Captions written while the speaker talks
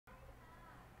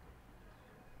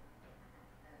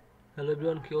Hello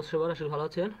everyone, কি অবস্থা? সবার আসলে ভালো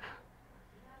আছেন?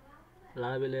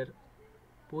 লারাবেলের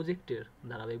প্রজেক্টের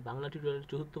ধারাবাহিক বাংলা টিউটোরিয়ালের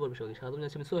চতুর্থ পর্বে সবাইকে স্বাগত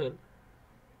জানাচ্ছি। আমি সোহেল।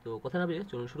 তো কথা না বলে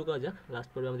চলুন শুরু করা যাক। লাস্ট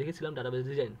পর্বে আমরা দেখেছিলাম ডাটাবেস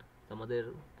ডিজাইন। তো আমাদের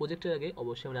প্রজেক্টের আগে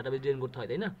অবশ্যই আমরা ডাটাবেস ডিজাইন করতে হয়,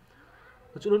 তাই না?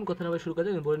 তো চলুন কথা না বলে শুরু করা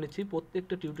যাক। আমি বলে নিচ্ছি,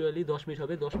 প্রত্যেকটা টিউটোরিয়ালই 10 মিনিট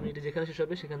হবে। 10 মিনিটে যেখানে শেষ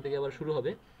হবে সেখান থেকে আবার শুরু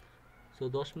হবে। সো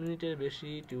 10 মিনিটের বেশি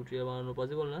টিউটোরিয়াল বানানো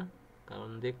পসিবল না, কারণ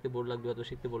দেখতে বোর লাগবে, অত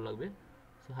শিখতে বোর লাগবে।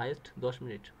 So highest 10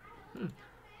 minute.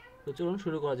 তো চলুন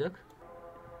শুরু করা যাক।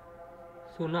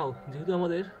 সো নাও, যেহেতু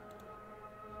আমাদের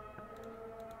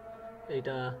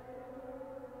এইটা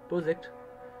প্রজেক্ট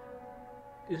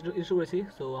ইস্যু করেছি,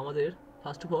 সো আমাদের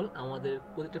ফার্স্ট অফ অল আমাদের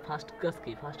প্রজেক্টের ফার্স্ট কাজ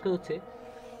কি? ফার্স্ট কাজ হচ্ছে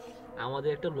আমাদের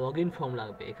একটা লগ ইন ফর্ম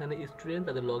লাগবে। এখানে স্টুডেন্ট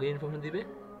তাদের লগ ইন ইনফরমেশন দিবে,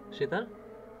 সে তার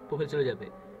প্রোফাইল চলে যাবে।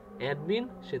 অ্যাডমিন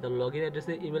সে তার লগ ইন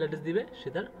অ্যাড্রেসে ইমেল অ্যাড্রেস দিবে, সে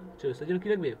তার চলে যাবে। জন্য কী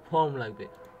লাগবে? ফর্ম লাগবে।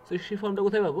 সো সেই ফর্মটা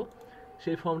কোথায় পাবো?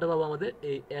 সেই ফর্মটা পাবো আমাদের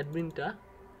এই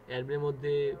অ্যাডমিনের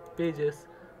মধ্যে পেজেস,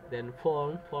 দেন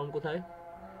ফর্ম কোথায়?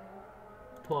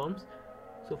 ফর্মস।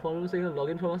 সো ফর্মের মধ্যে এখানে লগ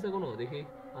ইন ফর্ম আছে কোনো? দেখি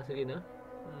আছে কি না।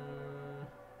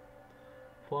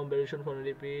 Form variation, form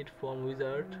repeat, form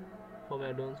wizard, form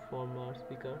add-ons, form আর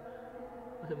স্পিকার।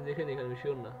 আচ্ছা আমি দেখে নিই, এখানে আমি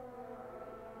শিওর না।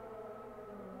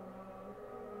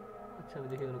 আচ্ছা আমি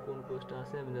দেখি এখানে কোন পোস্টটা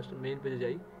আছে। আমি জাস্ট মেইন পেজে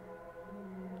যাই।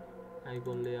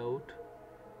 Icon layout,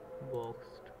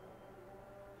 boxed,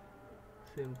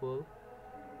 simple.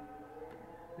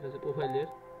 এটা হচ্ছে প্রোফাইলের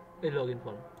এই লগ ইন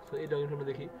ফর্ম। সো এই লগ ইন ফর্মটা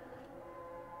দেখি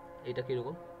এটা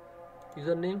কীরকম।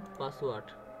 User name, password,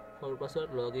 forward password,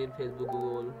 log in, Facebook,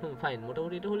 Google. Fine,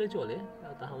 মোটামুটি এটা হলেই চলে।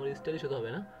 তা আমার স্টাইলিশ হতে হবে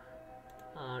না।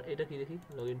 আর এটা কি দেখি?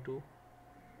 Log in two.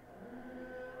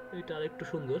 এটা আর একটু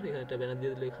সুন্দর, এখানে একটা ব্যানার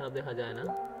দিয়ে দিলে খারাপ দেখা যায় না।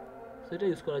 সো এটা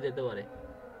ইউজ করা যেতে পারে।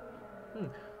 হুম।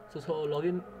 সো লগ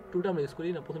ইন টুটা আমরা ইউজ করি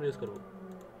না, প্রথমে ইউজ করবো?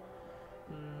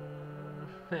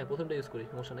 হ্যাঁ, প্রথমটা ইউজ করি,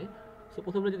 সমস্যা নেই। সো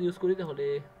প্রথমটা যদি ইউজ করি তাহলে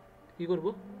কী করব?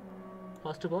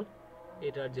 ফার্স্ট অফ অল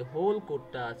এটার যে হোল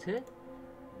কোডটা আছে,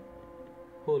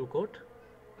 হোল কোড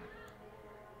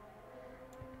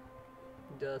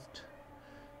জাস্ট,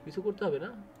 কিছু করতে হবে না,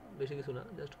 বেশি কিছু না,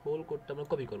 জাস্ট হোল কোডটা আমরা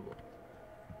কপি করব।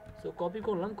 সো কপি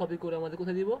করলাম, কপি করে আমাদের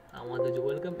কোথায় দিব? আমাদের যে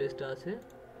ওয়েলকাম পেজটা আছে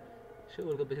সেই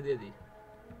ওয়েলকাম পেজে দিয়ে দিই।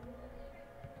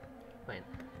 ফাইন,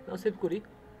 নাও সেভ করি।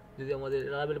 যদি আমাদের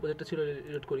লারাবেল প্রজেক্টটা ছিল,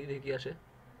 রিলোড করি, দেখি কি আসে।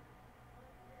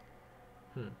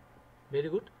 ভেরি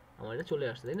গুড, আমার এটা চলে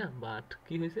আসছে, তাই না? বাট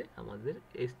কি হয়েছে? আমাদের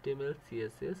HTML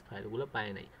CSS ফাইলগুলো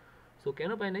পায় নাই। সো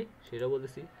কেন পায় নাই সেটা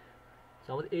বলতেছি। সো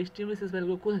আমাদের HTML CSS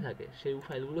ফাইলগুলো কোথায় থাকে? সেই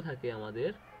ফাইলগুলো থাকে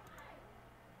আমাদের,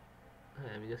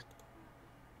 হ্যাঁ আমি জাস্ট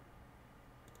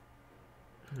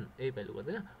এই ফাইলগুলো,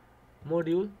 তাই না?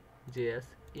 মডিউল জেএস,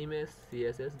 ইমেজ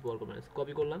CSS, বর্গ ম্যানেজ।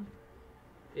 কপি করলাম,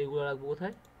 এইগুলো রাখবো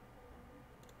কোথায়?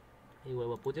 এইগুলো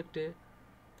রাখবো প্রজেক্টে,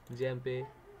 জ্যাম্পে,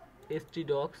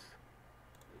 htdocs,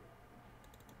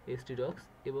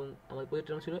 এবং আমার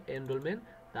প্রজেক্টের নাম ছিল এনরোলমেন্ট।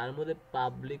 তার মধ্যে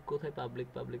পাবলিক কোথায়? Public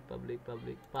public public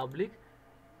public public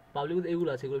public এগুলো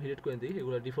আছে, এগুলো ডিলিট করে দিই।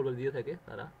 এগুলো ডিফল্ট দিয়ে থাকে,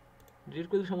 তারা ডিলিট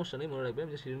করে দিলে সমস্যা নেই, মনে রাখবে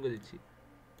আমি জাস্ট রিটার্ন করে দিচ্ছি।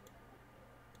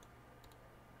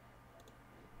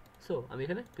 সো আমি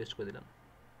এখানে পেস্ট করে দিলাম।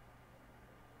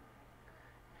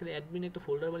 এখানে অ্যাডমিন একটা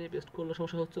ফোল্ডার বানিয়ে পেস্ট করলে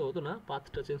সমস্যা হতো না,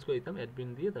 পাথটা চেঞ্জ করে দিতাম, অ্যাডমিন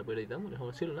দিয়ে তারপরে দিতাম,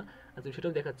 সমস্যা ছিল না। আর তুমি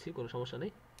সেটাও দেখাচ্ছি, কোনো সমস্যা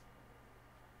নেই।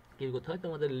 কী করতে হয়? তো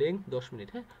আমাদের লেন্থ 10 মিনিট।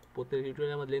 হ্যাঁ, প্রত্যেক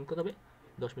টিউটোরিয়ালে আমাদের লেন্থ কত হবে?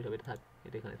 10 মিনিট হবে। এটা থাক,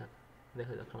 এটা এখানে থাক,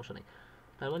 দেখা যাক, সমস্যা নেই।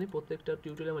 তার মানে প্রত্যেকটা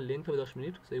টিউটোরিয়ালে আমার লেন্থ হবে 10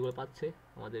 মিনিট। সো এগুলো পাচ্ছে,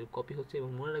 আমাদের কপি হচ্ছে। এবং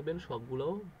মনে রাখবেন সবগুলো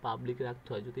পাবলিকে রাখতে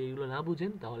হয়। যদি এইগুলো না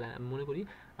বুঝেন তাহলে আমি মনে করি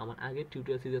আমার আগের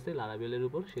টিউটোরিয়াল সিরিজ আছে লারাবেলের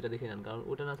উপর, সেটা দেখে নেন, কারণ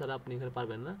ওটা না ছাড়া আপনি এখানে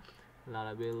পারবেন না।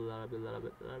 লারাবেল লারাবেল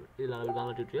লারাবেল এই লারাবেল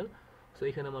বাংলা টিউটোরিয়াল। সো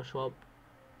এখানে আমার সব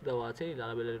দেওয়া আছে। এই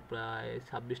লারাবেলের প্রায়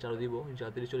 26টা আরও দিব,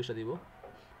 30-40টা দিব।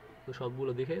 তো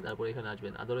সবগুলো দেখে তারপরে এখানে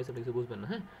আসবেন, আদারওয়াইজ আপনি কিছু বুঝবেন না।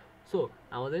 হ্যাঁ, সো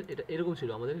আমাদের এটা এরকম ছিল,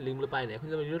 আমাদের লিঙ্কগুলো পাই না। এখন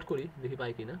যদি আমি রিলোড করি, দেখি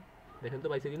পাই কি না। দেখেন তো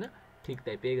পাইছে কি না। ঠিক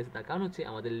তাই, পেয়ে গেছে। তার কারণ হচ্ছে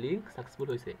আমাদের লিঙ্ক সাকসেসফুল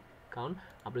হয়েছে। কারণ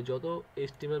আপনি যত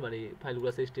HTML মানে ফাইলগুলো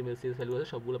আছে, HTML CSS ফাইলগুলো আছে,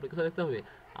 সবগুলো আপনাকে কোথায় রাখতে হবে?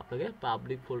 আপনাকে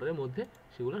পাবলিক ফোল্ডারের মধ্যে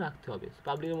সেগুলো রাখতে হবে।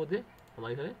 পাবলিকের মধ্যে আমার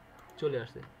এখানে চলে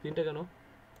আসছে। তিনটা কেন?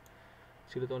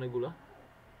 ছিল তো অনেকগুলো।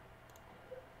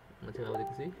 আচ্ছা আমি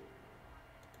দেখতেছি,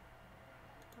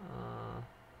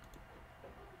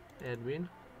 admin,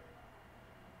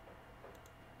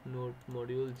 note,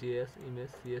 module, JS,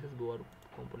 image, CSS, Boer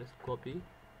components. Copy,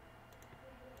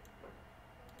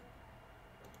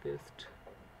 paste.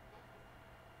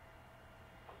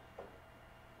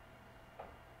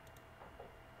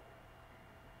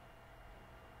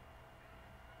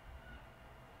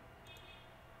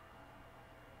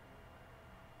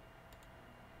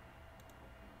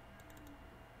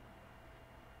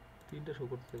 তিনটা শো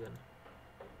করতেছে কেন?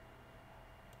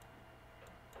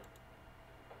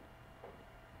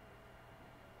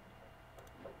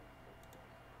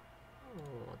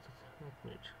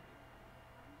 মিনিট।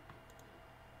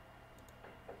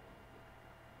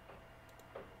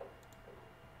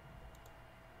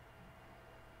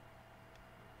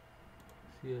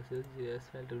 CSS JS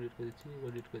ফাইলটা ডিলিট করে দিচ্ছি,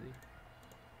 এবার ডিলিট করে দিই।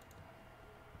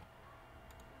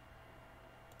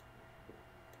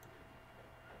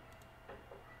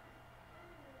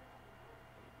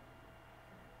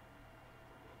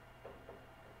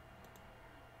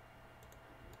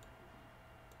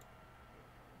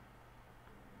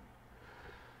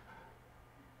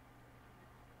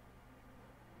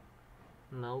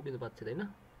 নাও কিন্তু পাচ্ছে, তাই না?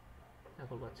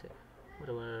 এখন পাচ্ছে।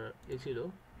 ওটা আমার এ ছিল,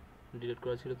 ডিলিট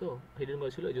করা ছিল, তো হিডেন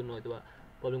করা ছিল, এই জন্য হয়তো বা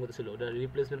প্রবলেম করতেছিল। ওটা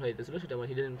রিপ্লেসমেন্ট হয়ে যেতেছিল, সেটা আমার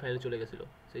হিডেন ফাইলে চলে গেছিলো,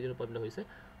 সেই জন্য প্রবলেমটা হয়েছে।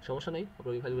 সমস্যা নেই,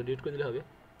 আপনার ওই ফাইলগুলো ডিলিট করে দিলে হবে,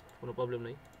 কোনো প্রবলেম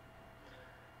নেই।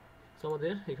 সো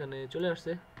আমাদের এখানে চলে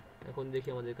আসছে। এখন দেখি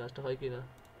আমাদের কাজটা হয় কি না।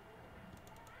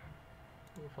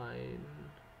 ফাইন,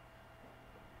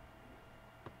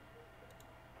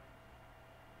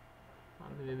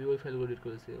 আমি মেবি ওই ফাইলগুলো ডিলিট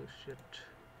করেছি। ও শিট,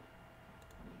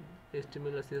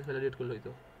 HTML আর CSS ফাইল ডিলিট করলে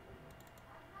হয়তো।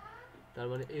 তার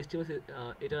মানে HTML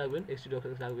এটা রাখবেন, HTML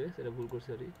ডকুমেন্ট লাগবে, সেটা ভুল করছি,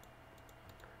 সরি।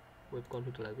 ওয়েব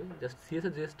কনফিগটা লাগবে, জাস্ট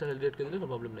CSS JSটা ডিলিট করে দিলে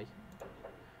কোনো প্রবলেম নাই।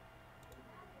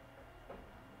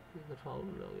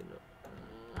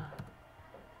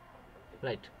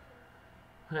 রাইট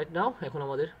রাইট নাও এখন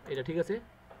আমাদের এটা ঠিক আছে,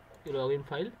 লগ ইন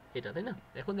ফাইল এটা, তাই না?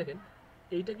 এখন দেখেন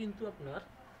এইটা কিন্তু আপনার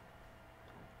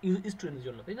স্টুডেন্টের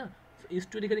জন্য, তাই না?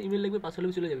 স্টুডেন্ট এখানে ইমেল লিখবে, পাসওয়ার্ড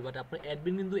লিখবে, চলে যাবে। বাট আপনার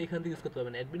অ্যাডমিন কিন্তু এখান থেকে ইউজ করতে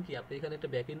পারবেন। অ্যাডমিন কি, আপনি এখানে একটা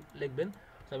ব্যাকএন্ড লিখবেন।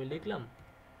 তো আমি লিখলাম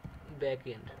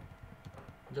ব্যাকএন্ড,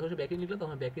 যখন সে ব্যাকএন্ড লিখলো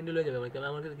তখন ব্যাকএন্ডে লয়ে যাবে। মানে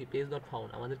আমাদের কি পেজ নট ফাউন্ড,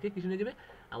 আমাদেরকে কিছু নিয়ে যাবে,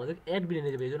 আমাদের অ্যাডমিনে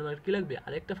নিয়ে যাবে। এই জন্য আমার কী লাগবে,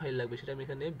 আরেকটা ফাইল লাগবে। সেটা আমি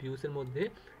এখানে ভিউসের মধ্যে,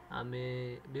 আমি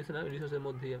ভিউস না, রিসোর্সের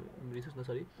মধ্যে, রিসোর্স না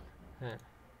সরি, হ্যাঁ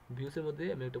ভিউসের মধ্যে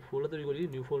আমি একটা ফোল্ডার তৈরি করি,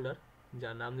 নিউ ফোল্ডার,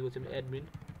 যার নাম দিব হচ্ছে আমি অ্যাডমিন।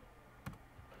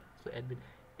 সো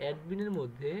অ্যাডমিনের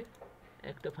মধ্যে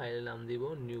একটা ফাইলের নাম দিব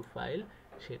নিউ ফাইল,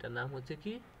 সেটার নাম হচ্ছে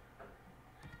কি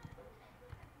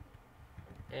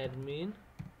admin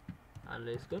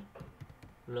underscore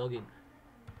login,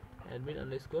 admin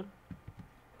underscore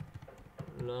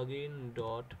login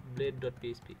dot blade dot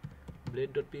PHP. Blade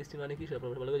dot PHP মানে কি,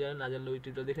 আপনারা ভালো করে জানেন, না জানলে ওই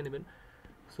টিউটোরিয়াল দেখে নেবেন।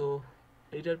 সো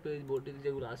এইটার পেজ বোর্ডে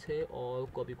যেগুলো আছে অল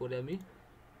কপি করে আমি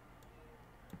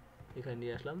এখানে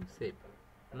নিয়ে আসলাম, সেভ।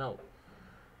 নাও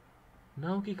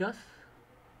নাও কি কাজ,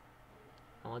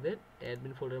 আমাদের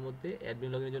অ্যাডমিন ফোল্ডারের মধ্যে অ্যাডমিন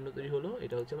লগইনের জন্য তৈরি হলো,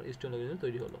 এটা হচ্ছে আমার স্টুডেন্ট লগইনের জন্য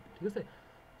তৈরি হলো, ঠিক আছে?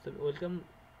 সো ওয়েলকাম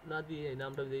না দিয়ে এই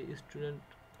নামটা দিয়ে স্টুডেন্ট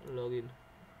লগইন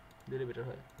দিলে বেটার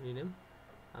হয়। রিনেম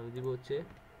আমি দিব হচ্ছে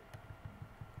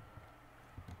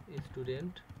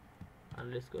student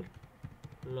underscore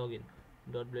login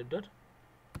dot blade dot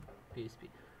PHP.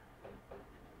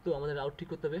 তো আমাদের রাউট ঠিক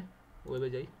করতে হবে, ওয়েবে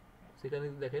যাই, সেখানে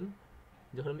দেখেন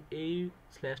যখন আমি এই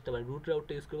স্ল্যাশটা মানে রুট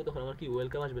রাউটটা ইউজ করবো, তখন আমার কি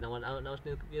ওয়েলকাম আসবে না, আমার নাম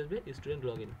কি আসবে student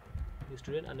login,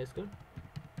 student underscore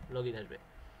login আসবে।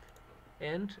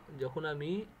 অ্যান্ড যখন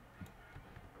আমি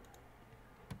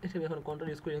এটা আমি এখন কন্ট্রোল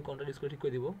ইউজ করি, কন্ট্রোল ইউজ করে ঠিক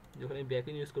করে দিব। যখন আমি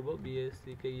ব্যাকইন ইউজ করবো,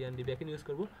 BACKEND ব্যাকইন ইউজ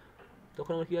করবো,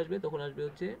 তখন আমার কি আসবে, তখন আসবে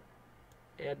হচ্ছে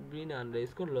অ্যাডমিন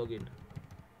আন্ডারস্কোর লগইন।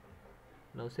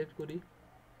 নাও সেভ করি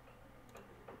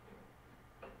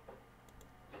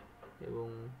এবং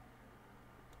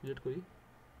ডিলিট করি।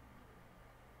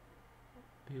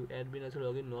 ভিউ অ্যাডমিন আছে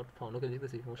লগইন নট ফাউন্ড, ওকে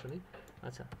দেখতেছি, সমস্যা নেই।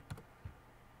 আচ্ছা,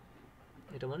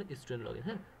 এটা মানে স্টুডেন্ট লগইন।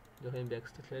 হ্যাঁ, যখন আমি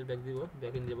ব্যাক দিব,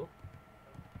 ব্যাকইন যাব,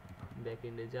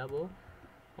 ব্যাকইন্ডে যাব,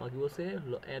 আমার কি বলছে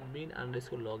admin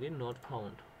underscore login not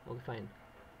found, okay fine.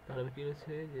 তাহলে আমি কি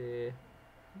হচ্ছে যে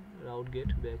route gate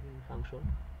ব্যাকইন function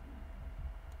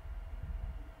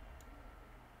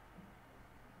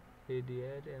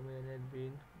add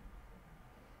admin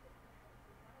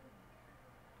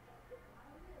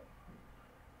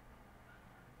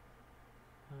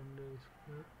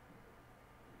underscore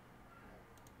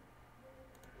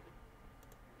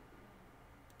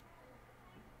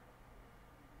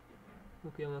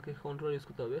ওকে, আমাকে কন্ট্রোল ইউজ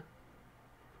করতে হবে,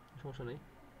 সমস্যা নেই।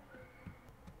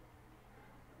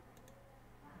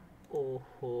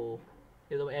 ওহো,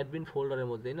 এটা অ্যাডমিন ফোল্ডারের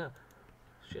মধ্যেই না,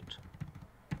 শিট।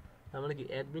 তার মানে কি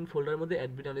অ্যাডমিন ফোল্ডারের মধ্যে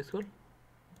অ্যাডমিন আন্ডারস্কোর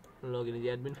লগইন, যে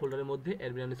অ্যাডমিন ফোল্ডারের মধ্যে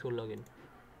অ্যাডমিন আন্ডারস্কোর লগইন।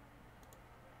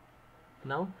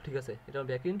 নাও ঠিক আছে, এটা আমার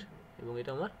ব্যাকএন্ড এবং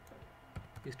এটা আমার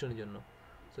স্টুডেন্টের জন্য।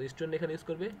 সো স্টুডেন্ট এখানে ইউজ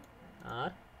করবে,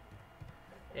 আর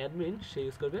অ্যাডমিন সে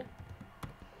ইউজ করবে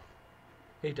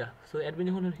এইটা। সো অ্যাডমিন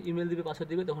যখন ইমেল দিবে, পাসওয়ার্ড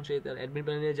দিবে, তখন সে তার অ্যাডমিন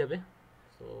প্যানেলে নিয়ে যাবে।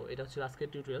 সো এটা হচ্ছে আজকের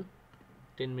tutorial,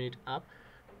 10 minute up,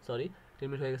 sorry 10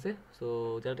 minute হয়ে গেছে। সো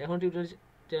যারা এখন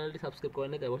চ্যানেলটি সাবস্ক্রাইব করেন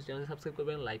না, তাই অবশ্যই চ্যানেলটি সাবস্ক্রাইব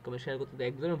করবেন, লাইক কমেন্ট শেয়ার করতে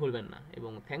একদমই ভুলবেন না,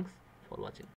 এবং থ্যাংকস ফর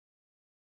ওয়াচিং।